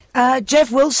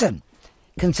Jeff Wilson,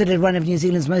 considered one of New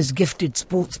Zealand's most gifted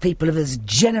sports people of his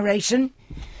generation,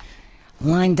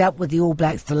 lined up with the All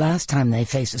Blacks the last time they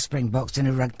faced the Springboks in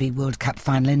a Rugby World Cup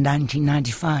final in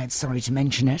 1995. Sorry to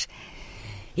mention it.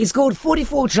 He scored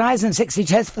 44 tries and 60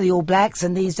 tests for the All Blacks,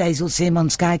 and these days you'll see him on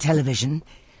Sky Television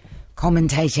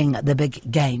commentating the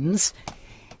big games.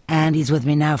 And he's with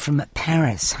me now from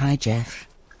Paris. Hi, Jeff.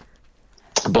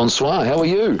 Bonsoir, how are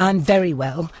you? I'm very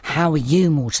well. How are you,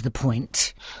 more to the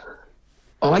point?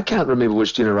 Oh, I can't remember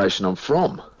which generation I'm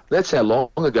from. That's how long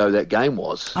ago that game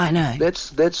was. I know.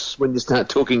 That's when you start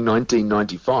talking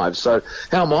 1995. So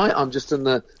how am I? I'm just in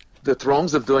the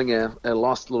throngs of doing a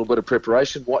last little bit of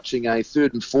preparation, watching a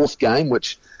third and fourth game,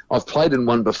 which I've played in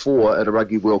one before at a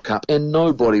Rugby World Cup, and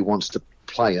nobody wants to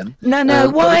play in. No,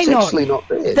 why not? Actually not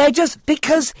bad. They're just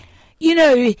because,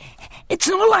 it's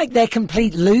not like they're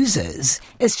complete losers.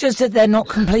 It's just that they're not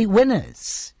complete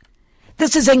winners.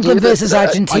 This is England versus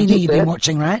Argentina you've been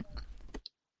watching, right?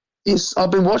 Yes, I've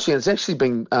been watching. It's actually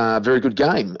been a very good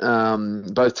game.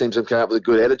 Both teams have come up with a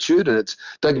good attitude, and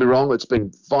don't get me wrong, it's been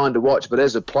fine to watch. But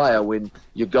as a player, when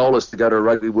your goal is to go to a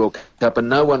Rugby World Cup and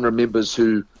no one remembers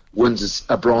who wins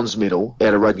a bronze medal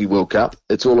at a Rugby World Cup,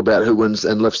 it's all about who wins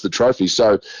and lifts the trophy.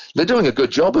 So they're doing a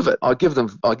good job of it. I give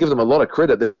them a lot of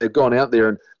credit. They've gone out there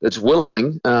and it's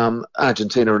willing.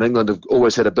 Argentina and England have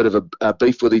always had a bit of a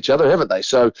beef with each other, haven't they?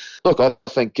 So look, I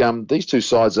think these two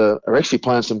sides are actually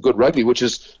playing some good rugby, which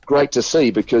is great to see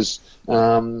because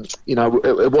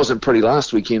it wasn't pretty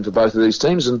last weekend for both of these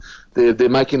teams, and they're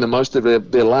making the most of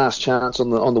their last chance on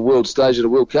the world stage at a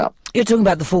World Cup. You're talking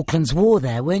about the Falklands War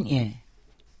there, weren't you?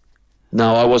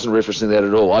 No, I wasn't referencing that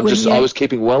at all. I was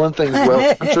keeping well and things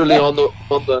well and truly on the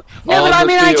no, but I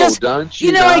mean, field, don't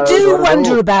you? I do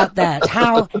wonder about that.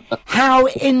 How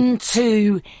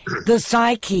into the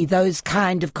psyche those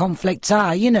kind of conflicts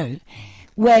are.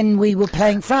 When we were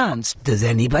playing France, does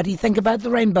anybody think about the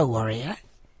Rainbow Warrior?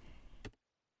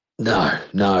 No.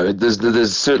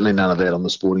 There's certainly none of that on the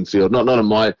sporting field. Not in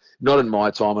my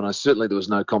time, and there was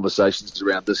no conversations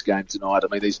around this game tonight. I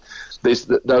mean,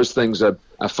 those things are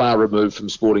far removed from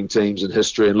sporting teams and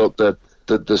history. And look,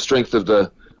 the strength of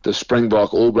the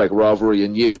Springbok All Black rivalry,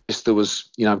 and yes, there was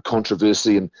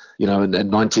controversy, and in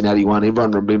 1981,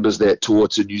 everyone remembers that tour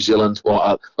to New Zealand,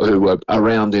 who were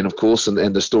around then, of course,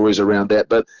 and the stories around that.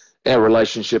 But our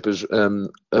relationship has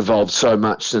evolved so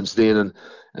much since then, and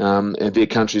their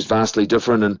country is vastly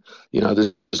different, and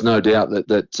there's no doubt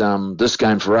that this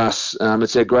game for us,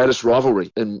 it's our greatest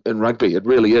rivalry in rugby. It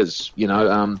really is.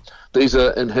 These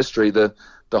are in history the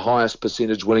highest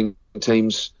percentage winning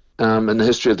teams in the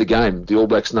history of the game. The All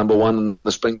Blacks number 1 and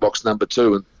the Springboks number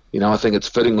 2, and I think it's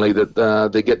fittingly that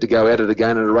they get to go at it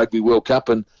again at a Rugby World Cup,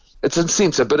 and it's in a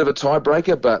sense a bit of a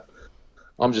tiebreaker, but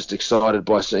I'm just excited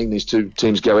by seeing these two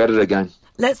teams go at it again.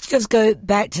 Let's just go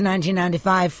back to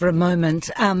 1995 for a moment,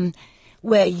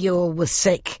 where you were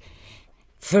sick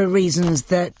for reasons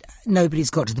that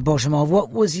nobody's got to the bottom of. What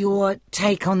was your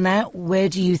take on that? Where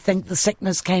do you think the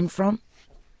sickness came from?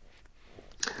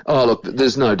 Oh, look,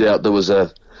 there's no doubt there was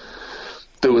a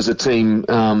team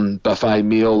buffet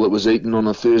meal that was eaten on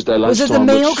a Thursday lunchtime. Was it the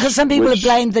meal? Because some people have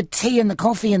blamed the tea and the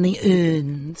coffee and the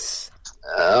urns.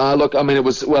 Look, I mean,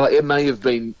 it may have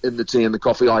been in the tea and the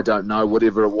coffee. I don't know,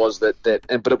 whatever it was but it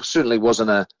certainly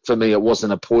wasn't for me, it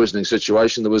wasn't a poisoning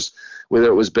situation. There was, whether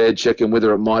it was bad chicken,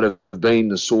 whether it might have been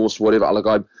the sauce, whatever.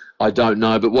 Look, I don't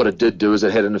know, but what it did do is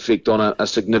it had an effect on a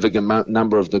significant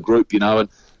number of the group, and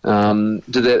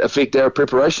did that affect our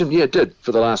preparation? Yeah, it did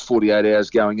for the last 48 hours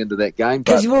going into that game.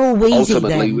 Because you were all weedy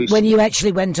then. When you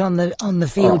actually went on the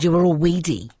field, you were all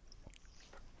weedy.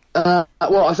 Well,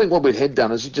 I think what we had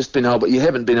done is you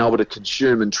haven't been able to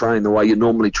consume and train the way you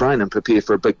normally train and prepare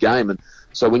for a big game, and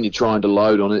so when you're trying to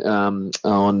load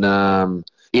on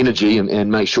energy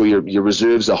and make sure your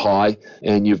reserves are high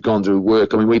and you've gone through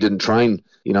work. I mean, we didn't train,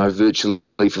 virtually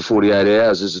for 48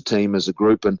 hours as a team, as a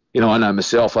group, and I know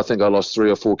myself. I think I lost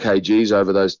 3 or 4 kgs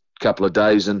over those couple of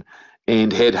days, and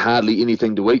had hardly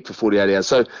anything to eat for 48 hours.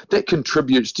 So that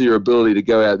contributes to your ability to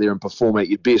go out there and perform at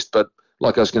your best, but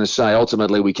like I was going to say,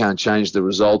 ultimately we can't change the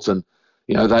results, and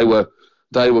they were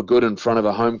good in front of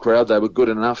a home crowd. They were good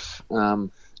enough.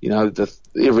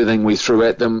 Everything we threw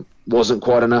at them wasn't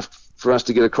quite enough for us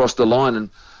to get across the line. And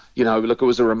look, it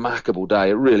was a remarkable day.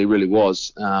 It really, really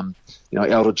was.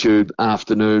 Altitude,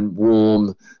 afternoon,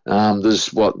 warm.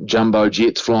 There's jumbo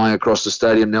jets flying across the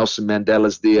stadium. Nelson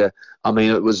Mandela's there. I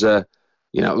mean, it was a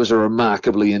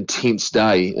remarkably intense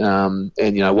day, and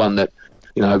one that.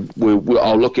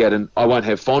 I'll look at and I won't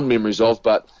have fond memories of,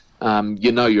 but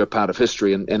you're a part of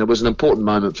history, and it was an important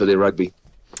moment for their rugby.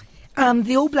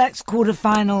 The All Blacks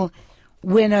quarter-final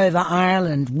win over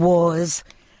Ireland was,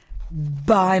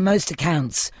 by most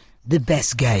accounts, the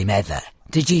best game ever.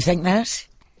 Did you think that?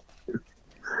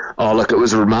 Oh, look, it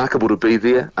was remarkable to be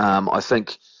there. I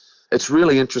think it's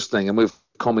really interesting, and we've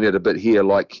commented a bit here,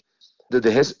 like, that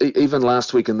there has, even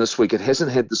last week and this week, it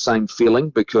hasn't had the same feeling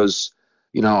because,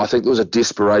 I think there was a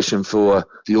desperation for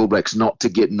the All Blacks not to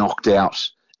get knocked out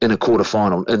in this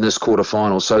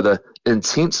quarterfinal. So the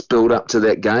intense build-up to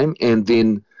that game, and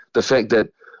then the fact that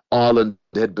Ireland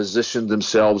had positioned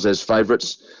themselves as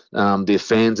favourites, their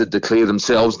fans had declared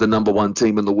themselves the number one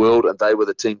team in the world, and they were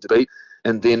the team to beat.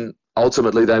 And then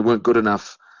ultimately they weren't good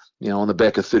enough, on the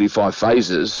back of 35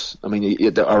 phases. I mean,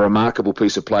 a remarkable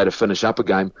piece of play to finish up a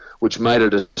game, which made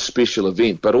it a special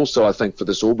event. But also, I think for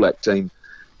this All Black team,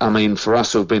 I mean, for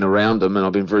us who have been around them, and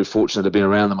I've been very fortunate to have been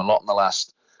around them a lot in the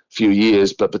last few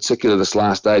years, but particularly this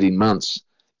last 18 months,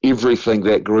 everything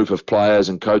that group of players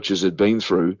and coaches had been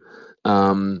through,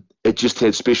 it just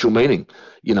had special meaning,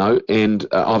 and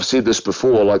I've said this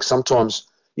before, like sometimes,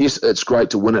 yes, it's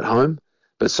great to win at home,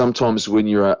 but sometimes when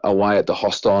you're away at the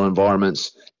hostile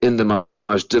environments in the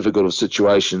most difficult of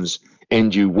situations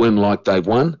and you win like they've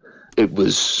won, it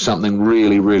was something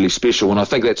really, really special. And I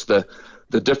think that's the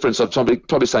difference I'd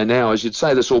probably say now is you'd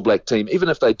say this All Black team, even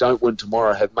if they don't win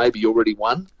tomorrow, have maybe already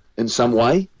won in some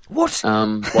way. What?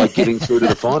 By getting through to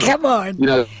the final. Come on.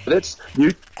 That's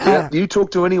you. You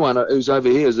talk to anyone who's over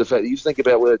here is the fact that you think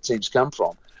about where the teams come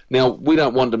from. Now, we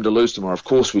don't want them to lose tomorrow. Of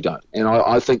course we don't. And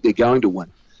I think they're going to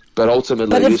win. But ultimately,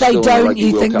 but if they don't,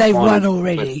 you think they've won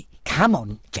already? But, come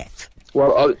on, Jeff.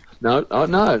 Well, no.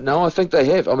 I think they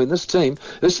have. I mean, this team.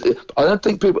 I don't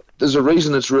think people. There's a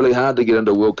reason it's really hard to get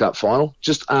into a World Cup final.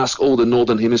 Just ask all the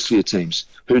Northern Hemisphere teams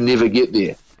who never get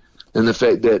there, and the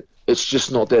fact that it's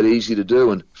just not that easy to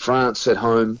do. And France at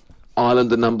home, Ireland,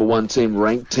 the number one team,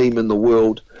 ranked team in the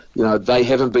world. They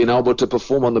haven't been able to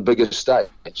perform on the biggest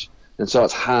stage, and so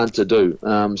it's hard to do.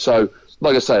 So,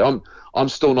 like I say, I'm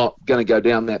still not going to go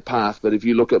down that path. But if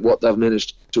you look at what they've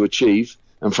managed to achieve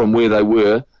and from where they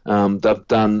were, they've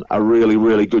done a really,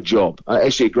 really good job.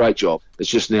 Actually, a great job. It's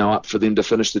just now up for them to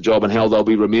finish the job and how they'll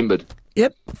be remembered.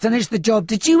 Yep, finish the job.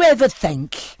 Did you ever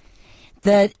think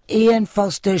that Ian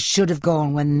Foster should have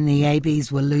gone when the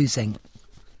ABs were losing?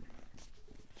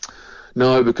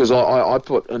 No, because I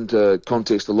put into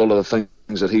context a lot of the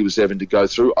things that he was having to go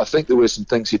through. I think there were some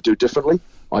things he'd do differently.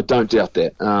 I don't doubt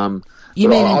that. You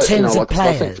mean in terms of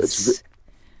players?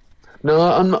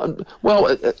 No, well,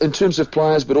 in terms of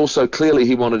players, but also clearly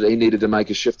he needed to make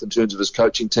a shift in terms of his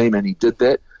coaching team, and he did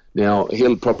that. Now,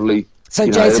 he'll probably...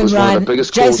 So Jason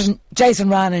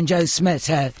Ryan and Joe Smith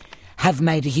have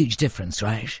made a huge difference,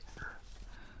 right?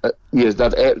 Yes,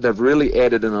 they've really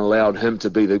added and allowed him to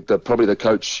be probably the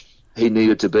coach he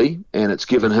needed to be, and it's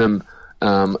given him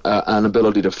an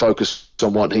ability to focus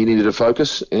on what he needed to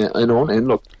focus on. And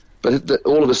look, but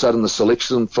all of a sudden the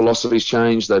selection philosophy's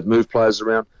changed. They've moved players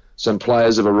around. Some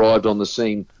players have arrived on the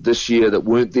scene this year that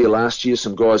weren't there last year.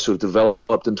 Some guys who have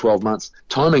developed in 12 months.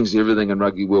 Timing's everything in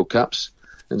Rugby World Cups.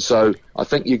 And so I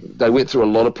think they went through a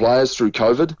lot of players through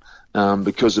COVID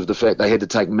because of the fact they had to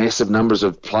take massive numbers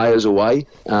of players away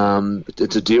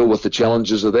to deal with the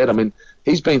challenges of that. I mean,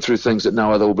 he's been through things that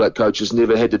no other All Black coach has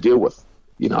never had to deal with,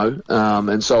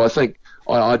 and so I think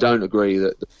I don't agree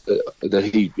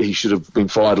that he should have been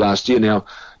fired last year. Now,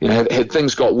 had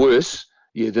things got worse,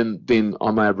 then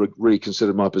I may have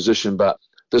reconsidered my position. But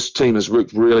this team has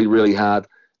worked really, really hard,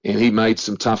 and he made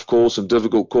some tough calls, some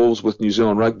difficult calls with New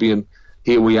Zealand Rugby, and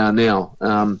here we are now.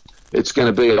 It's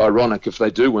going to be ironic if they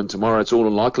do win tomorrow. It's all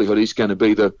in likelihood he's going to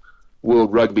be the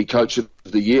World Rugby Coach of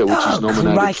the Year, which is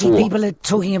nominated for. People are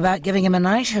talking about giving him a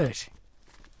knighthood.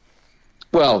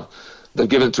 Well, they've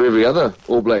given it to every other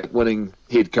All Black winning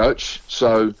head coach.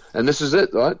 So, and this is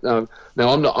it, right? Now,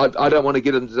 I don't want to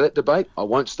get into that debate. I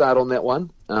won't start on that one.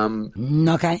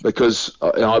 Okay. Because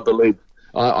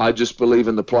I just believe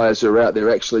in the players who are out there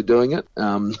actually doing it,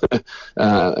 and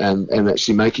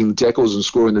actually making tackles and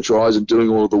scoring the tries and doing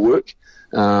all of the work.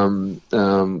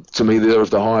 To me, they're of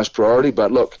the highest priority.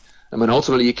 But look, I mean,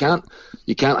 ultimately, you can't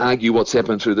argue what's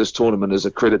happened through this tournament as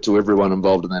a credit to everyone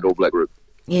involved in that All Black group.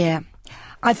 Yeah.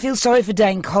 I feel sorry for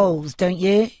Dane Coles, don't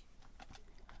you?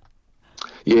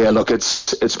 Yeah, look,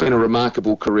 it's been a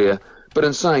remarkable career. But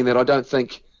in saying that, I don't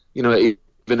think, even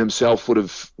himself would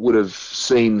have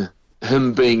seen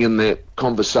him being in that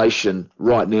conversation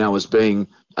right now as being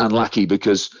unlucky,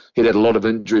 because he'd had a lot of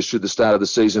injuries through the start of the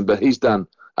season, but he's done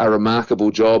a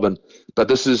remarkable job. But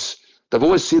they've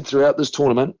always said throughout this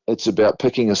tournament, it's about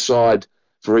picking a side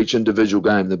for each individual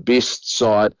game, the best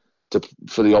side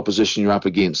for the opposition you're up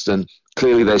against. And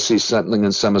clearly they see something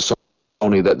in Summer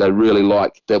that they really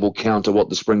like that will counter what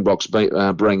the Springboks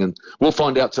bring. And we'll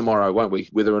find out tomorrow, won't we,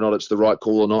 whether or not it's the right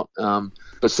call or not.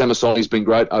 But Samasoni's been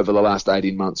great over the last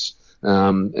 18 months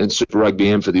in Super Rugby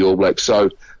and for the All Blacks. So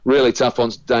really tough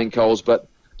on Dane Coles, but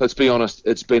let's be honest,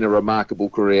 it's been a remarkable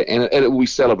career, and it will be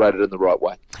celebrated in the right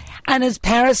way. And is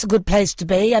Paris a good place to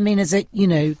be? I mean, is it,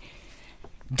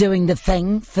 doing the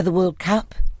thing for the World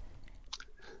Cup?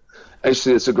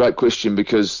 Actually, it's a great question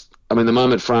because, the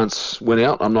moment France went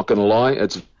out, I'm not going to lie,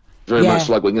 it's very much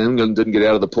like when England didn't get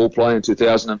out of the pool play in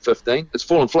 2015. It's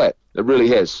fallen flat. It really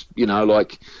has.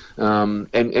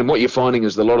 And what you're finding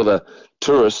is a lot of the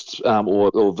tourists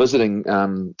or visiting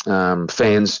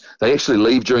fans, they actually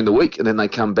leave during the week and then they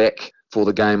come back for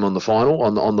the game on the final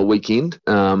on the weekend.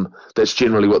 That's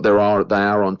generally what they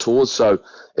are on tours. So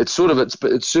it's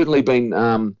certainly been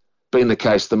the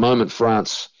case. The moment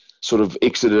France sort of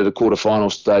exited a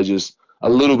quarterfinal stages, a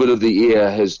little bit of the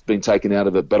air has been taken out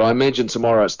of it. But I imagine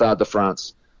tomorrow at Stade de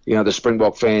France, the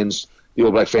Springbok fans, the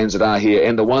All Black fans that are here,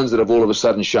 and the ones that have all of a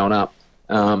sudden shown up,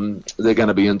 they're going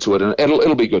to be into it, and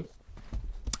it'll be good.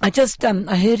 I just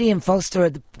I heard Ian Foster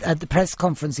at the press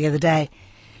conference the other day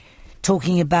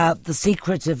talking about the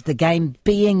secret of the game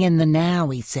being in the now.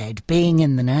 He said, being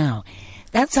in the now.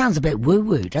 That sounds a bit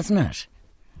woo-woo, doesn't it?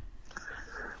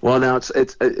 Well, now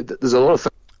there's a lot of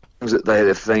things that they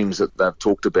have themes that they've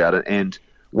talked about, and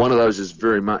one of those is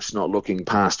very much not looking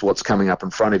past what's coming up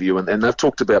in front of you, and they've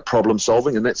talked about problem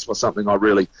solving, and that's something I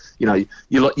really, you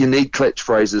need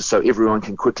catchphrases so everyone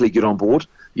can quickly get on board.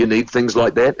 You need things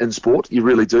like that in sport, you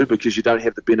really do, because you don't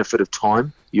have the benefit of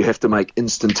time. You have to make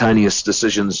instantaneous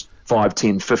decisions 5,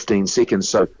 10, 15 seconds.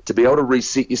 So to be able to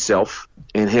reset yourself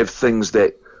and have things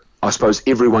that I suppose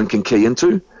everyone can key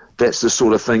into, that's the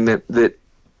sort of thing that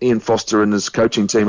Ian Foster and his coaching team